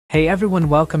Hey everyone,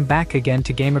 welcome back again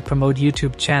to Gamer Promote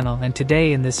YouTube channel, and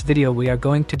today in this video we are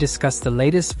going to discuss the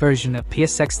latest version of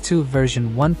PSX2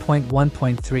 version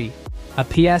 1.1.3, a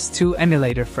PS2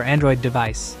 emulator for Android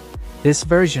device. This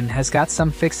version has got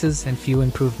some fixes and few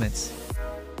improvements.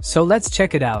 So let's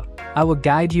check it out. I will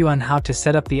guide you on how to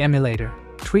set up the emulator,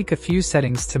 tweak a few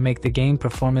settings to make the game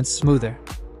performance smoother.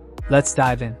 Let's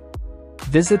dive in.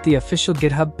 Visit the official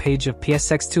GitHub page of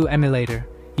PSX2 Emulator.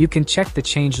 You can check the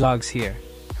changelogs here.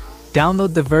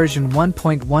 Download the version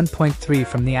 1.1.3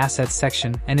 from the Assets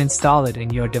section and install it in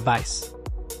your device.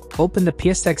 Open the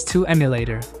PSX2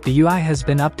 Emulator. The UI has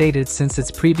been updated since its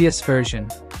previous version.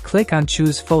 Click on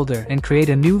Choose Folder and create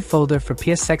a new folder for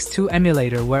PSX2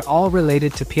 Emulator where all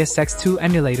related to PSX2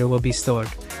 Emulator will be stored.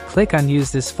 Click on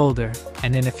Use this folder,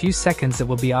 and in a few seconds it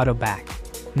will be auto-back.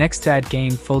 Next, to add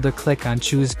game folder, click on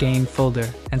Choose Game Folder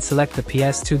and select the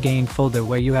PS2 game folder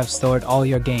where you have stored all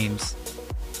your games.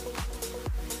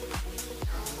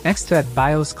 Next, to add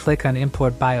BIOS, click on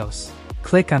Import BIOS.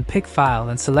 Click on Pick File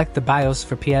and select the BIOS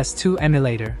for PS2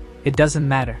 Emulator. It doesn't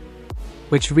matter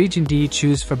which region do you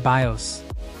choose for BIOS.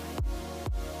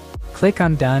 Click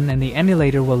on Done and the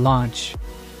emulator will launch.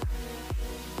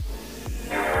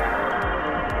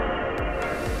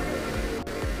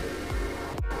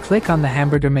 Click on the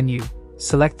hamburger menu.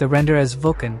 Select the Render as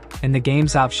Vulkan. In the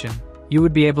Games option, you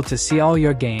would be able to see all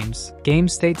your games. Game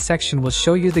State section will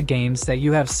show you the games that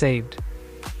you have saved.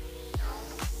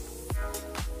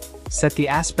 Set the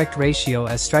aspect ratio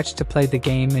as stretch to play the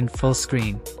game in full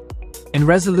screen. In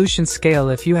resolution scale,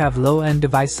 if you have low-end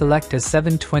device, select as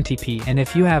 720p, and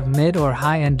if you have mid or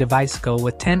high-end device, go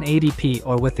with 1080p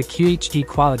or with the QHD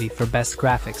quality for best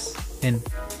graphics. In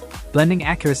blending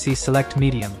accuracy, select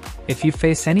medium. If you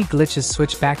face any glitches,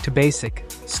 switch back to basic.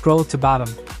 Scroll to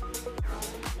bottom.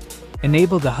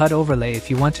 Enable the HUD overlay if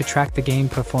you want to track the game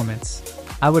performance.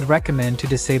 I would recommend to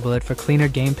disable it for cleaner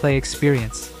gameplay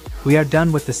experience. We are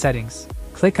done with the settings.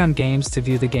 Click on Games to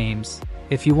view the games.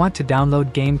 If you want to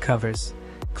download game covers,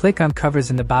 click on Covers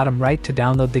in the bottom right to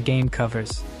download the game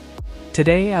covers.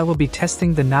 Today I will be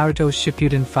testing the Naruto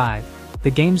Shippuden 5. The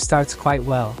game starts quite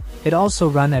well. It also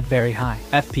runs at very high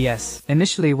FPS.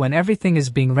 Initially, when everything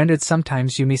is being rendered,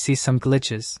 sometimes you may see some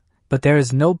glitches, but there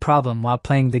is no problem while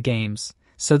playing the games.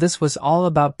 So this was all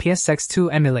about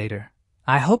PSX2 Emulator.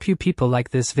 I hope you people like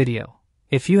this video.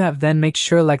 If you have, then make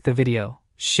sure like the video,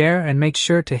 share, and make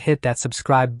sure to hit that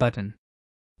subscribe button.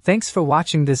 Thanks for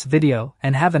watching this video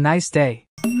and have a nice day.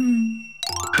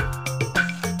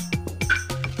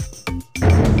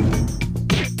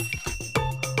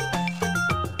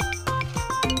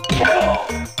 Oh!